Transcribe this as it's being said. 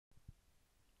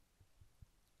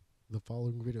The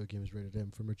following video game is rated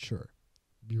M for mature.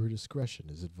 Viewer discretion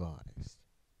is advised.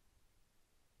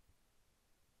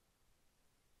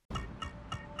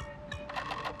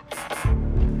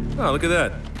 Oh, look at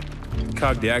that.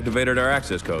 Cog deactivated our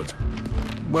access codes.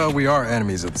 Well, we are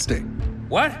enemies of the state.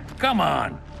 What? Come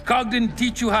on. Cog didn't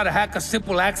teach you how to hack a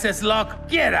simple access lock?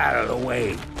 Get out of the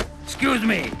way. Excuse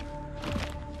me.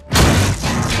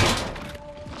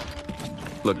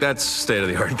 Look, that's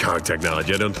state-of-the-art Cog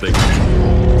technology. I don't think...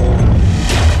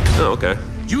 Oh, okay.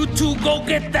 You two go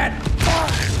get that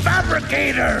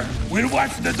fabricator. We'll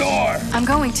watch the door. I'm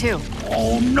going too.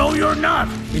 Oh, no, you're not.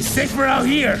 It's safer out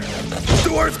here.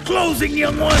 Door's closing,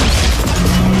 young one.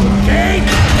 Okay?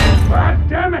 God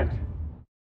damn it.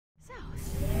 So,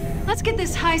 let's get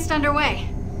this heist underway.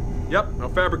 Yep, our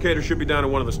fabricator should be down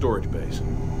in one of the storage bays.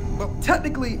 Well,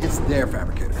 technically, it's their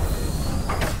fabricator.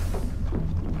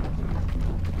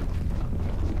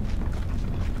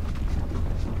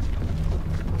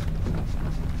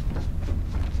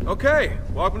 Okay,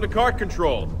 welcome to cart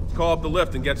control. Let's call up the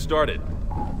lift and get started.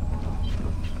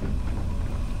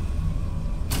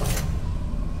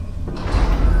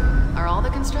 Are all the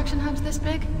construction hubs this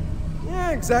big? Yeah,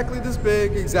 exactly this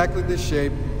big, exactly this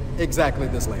shape, exactly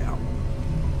this layout.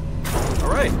 All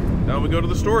right, now we go to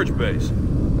the storage base.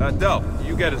 Del,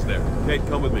 you get us there. Kate,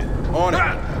 come with me. On it.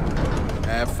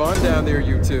 Have fun down there,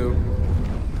 you two.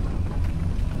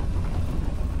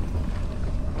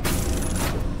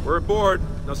 We're aboard.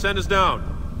 Now send us down.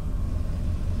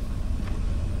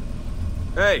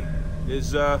 Hey,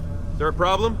 is there a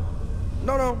problem?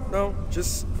 No.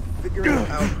 Just figuring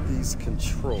out these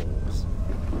controls.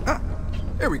 Ah,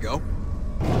 there we go.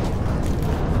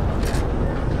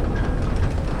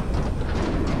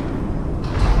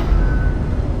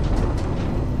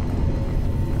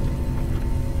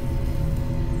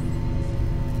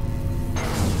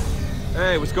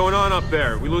 Hey, what's going on up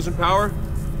there? We losing power?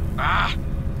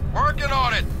 Working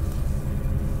on it.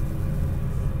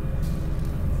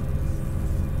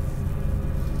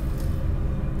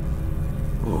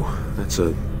 Oh, that's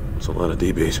a lot of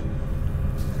DBs.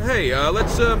 Hey,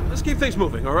 let's keep things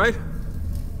moving, all right?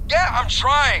 Yeah, I'm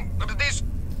trying. These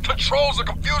controls are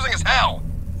confusing as hell.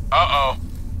 Uh-oh.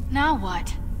 Now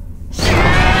what?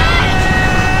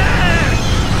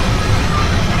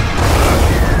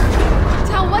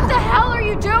 Tell, what the hell are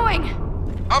you doing?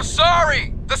 I'm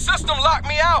sorry. The system locked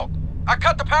me out. I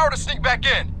cut the power to sneak back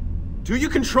in. Do you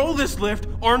control this lift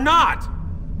or not?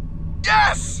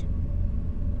 Yes!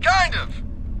 Kind of.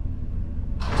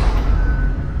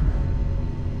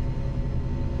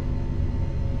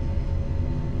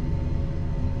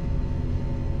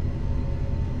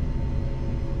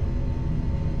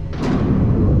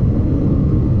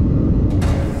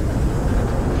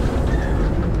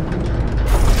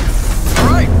 All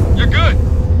right, you're good.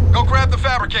 Go grab the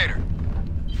fabricator.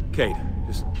 Kate,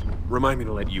 just remind me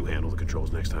to let you handle the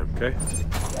controls next time, okay?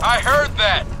 I heard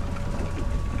that.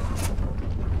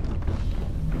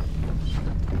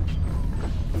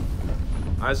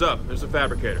 Eyes up, there's a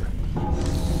fabricator.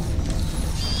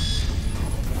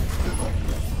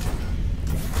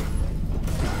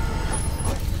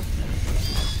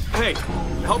 Hey,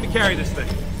 help me carry this thing.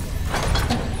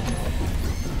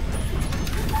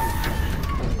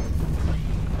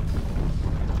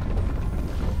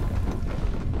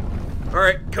 All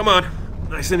right, come on.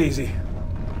 Nice and easy.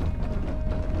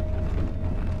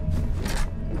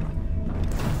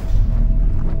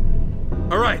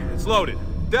 All right, it's loaded.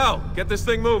 Del, get this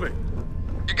thing moving.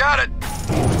 You got it.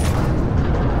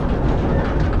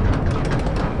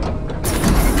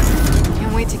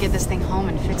 Can't wait to get this thing home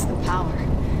and fix the power.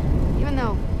 Even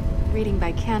though reading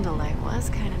by candlelight was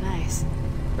kind of nice.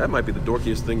 That might be the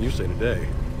dorkiest thing you say today,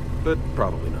 but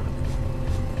probably not.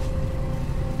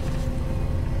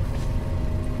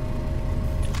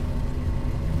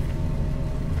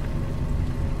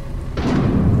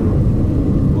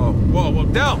 Whoa,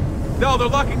 Del! Del, they're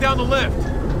locking down the lift!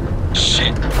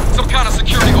 Shit! Some kind of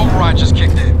security override just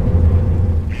kicked in.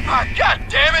 Ah, God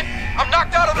damn it! I'm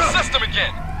knocked out of the system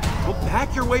again! Well,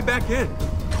 hack your way back in.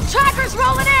 Tracker's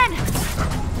rolling in!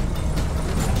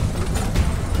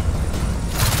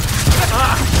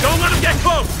 Don't let him get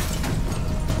close!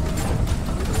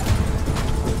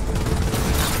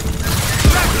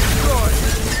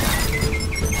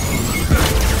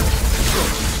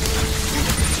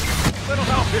 Little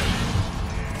help here.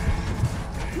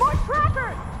 More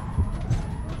trackers!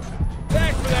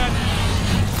 Thanks for that.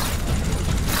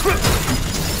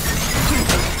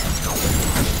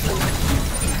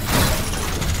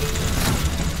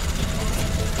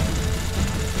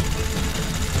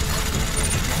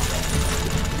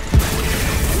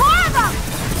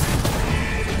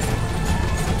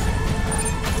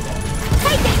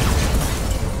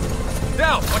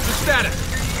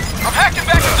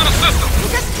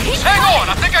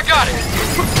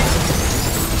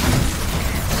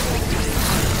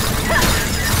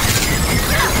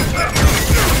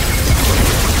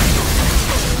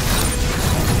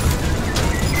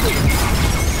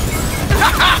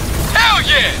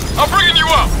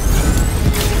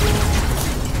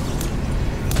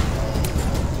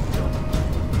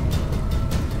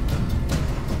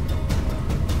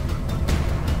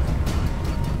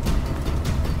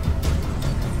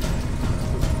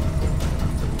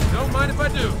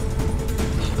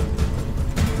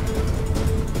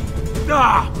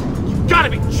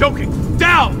 choking.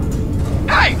 Down!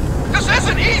 Hey! This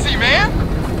isn't easy, man!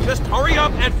 Just hurry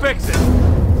up and fix it.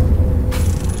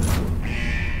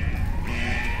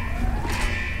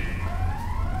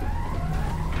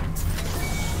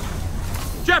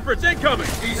 Shepard's incoming!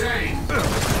 He's aiming.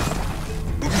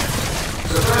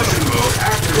 Suppression mode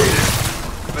activated.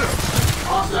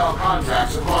 Hostile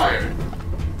contacts acquired.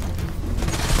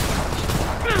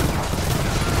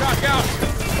 Shock out!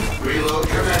 Reload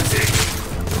commencing.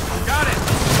 Got it!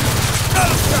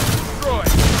 Destroy!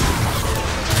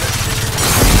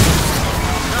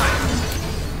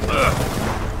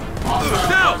 Hostile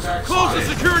Now! contacts Close the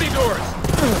spotted. security doors!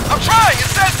 I'm trying! It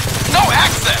says no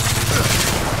access!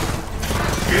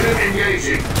 Unit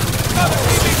engaging. Another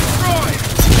TV destroyed!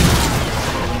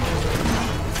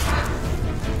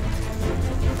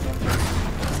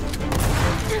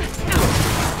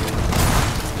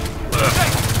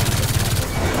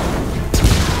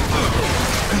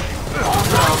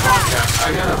 Hostile contacts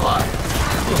identified.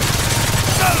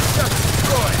 Another ship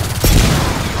destroyed!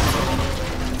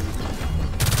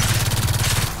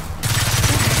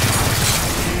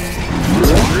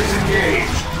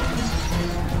 Disengaged.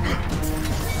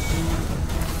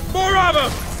 More of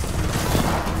them!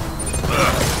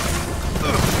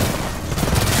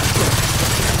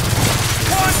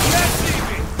 One can't see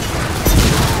me!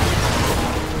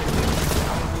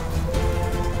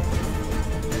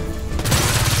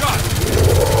 Shot!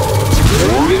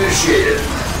 Initiated.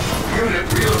 Unit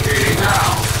relocating now.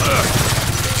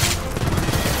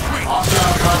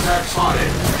 Hostile contact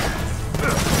spotted.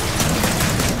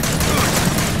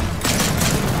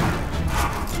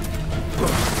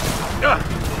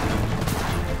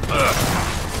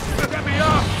 Get me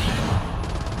up!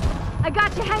 I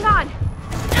got you, hang on!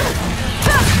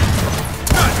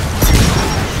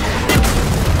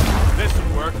 This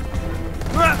would work.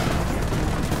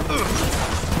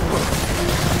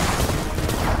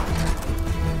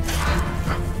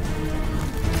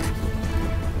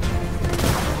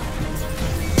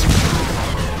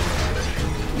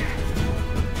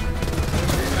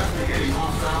 Investigating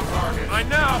hostile target. I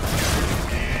know!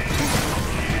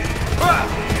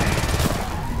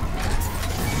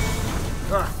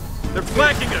 They're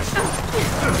flanking us!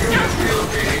 Unit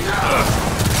relocating now.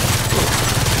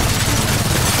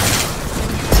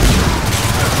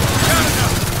 Got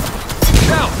enough!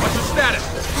 Now, what's your status?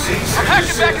 Cease I'm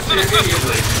hacking back into the system.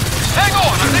 immediately. Hang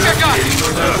on, I think I got it!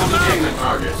 Investigating potential containment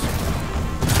targets.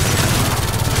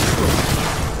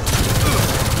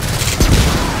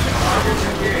 Targets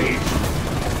engaged.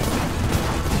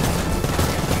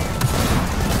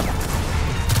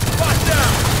 Lock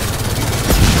down!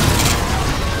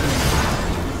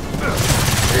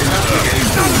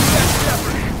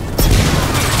 Investigating.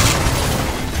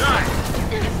 Nice!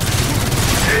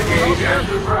 Engage and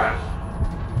suppress.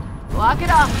 Lock it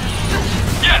up.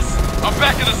 Yes! I'm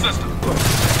back in the system.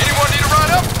 Anyone need a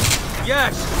ride up?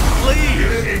 Yes! Please!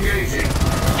 Unit engaging.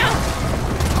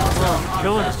 Hostile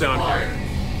Killing us down contacts here.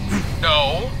 acquired.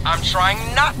 No, I'm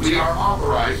trying not We to. are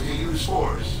authorized to use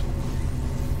force.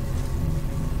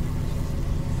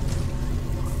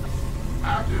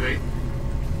 Activate.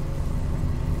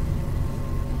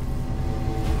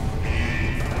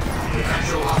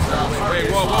 Potential hostile target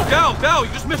Wait, whoa, spotted. Del,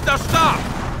 you just missed our stop!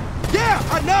 Yeah,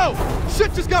 I know!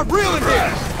 Shit just got real in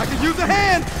here! I could use a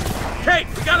hand! Kate,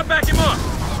 we gotta back him up!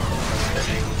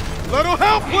 Little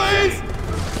help, please!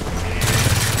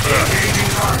 Engaging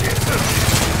target.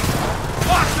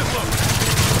 Watch this look!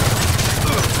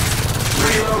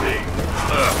 Reloading.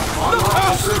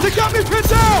 Unlawful They search. got me pinned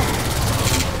down!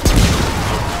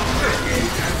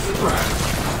 Engage and suppress.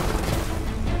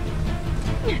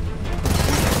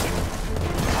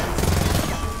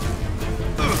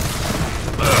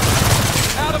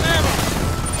 Out of ammo!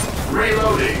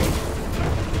 Reloading.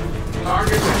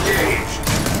 Targets engaged.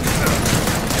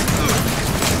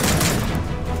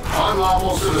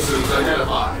 Unlawful citizens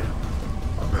identified.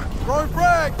 Throwing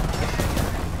frag!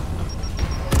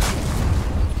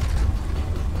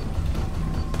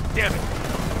 Damn it!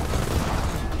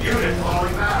 Unit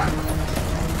falling back.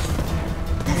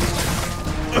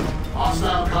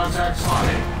 Hostile contact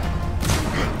spotted.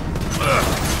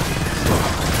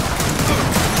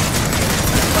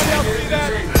 Somebody else see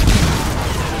that?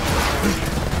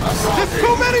 Assault There's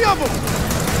too many of them!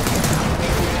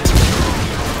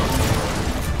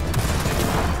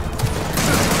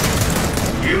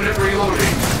 Unit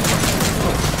reloading.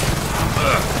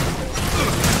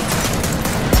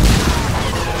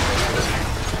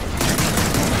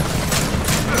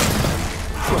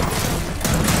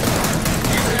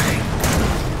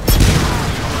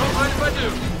 Don't mind if I do.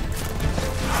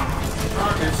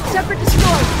 Targets Separate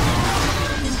destroyed.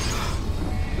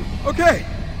 Okay.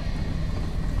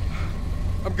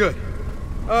 I'm good.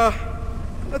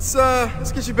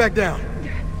 Let's get you back down.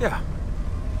 Yeah.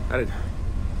 That'd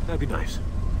be nice.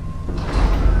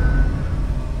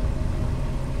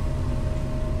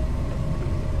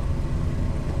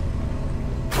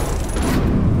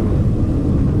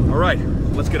 All right,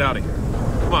 let's get out of here.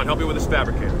 Come on, help me with this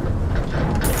fabricator.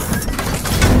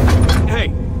 Hey,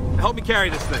 help me carry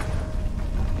this thing.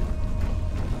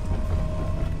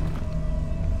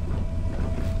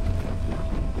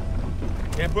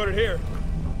 Can't put it here.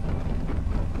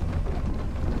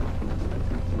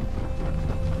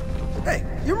 Hey,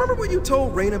 you remember what you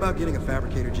told Rain about getting a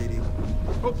fabricator, JD?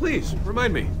 Oh, please,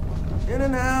 remind me. In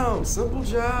and out, simple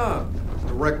job.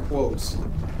 Direct quotes.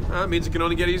 That means it can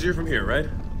only get easier from here, right?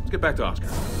 Let's get back to Oscar.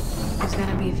 He's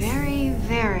gonna be very,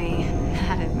 very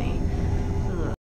mad at me.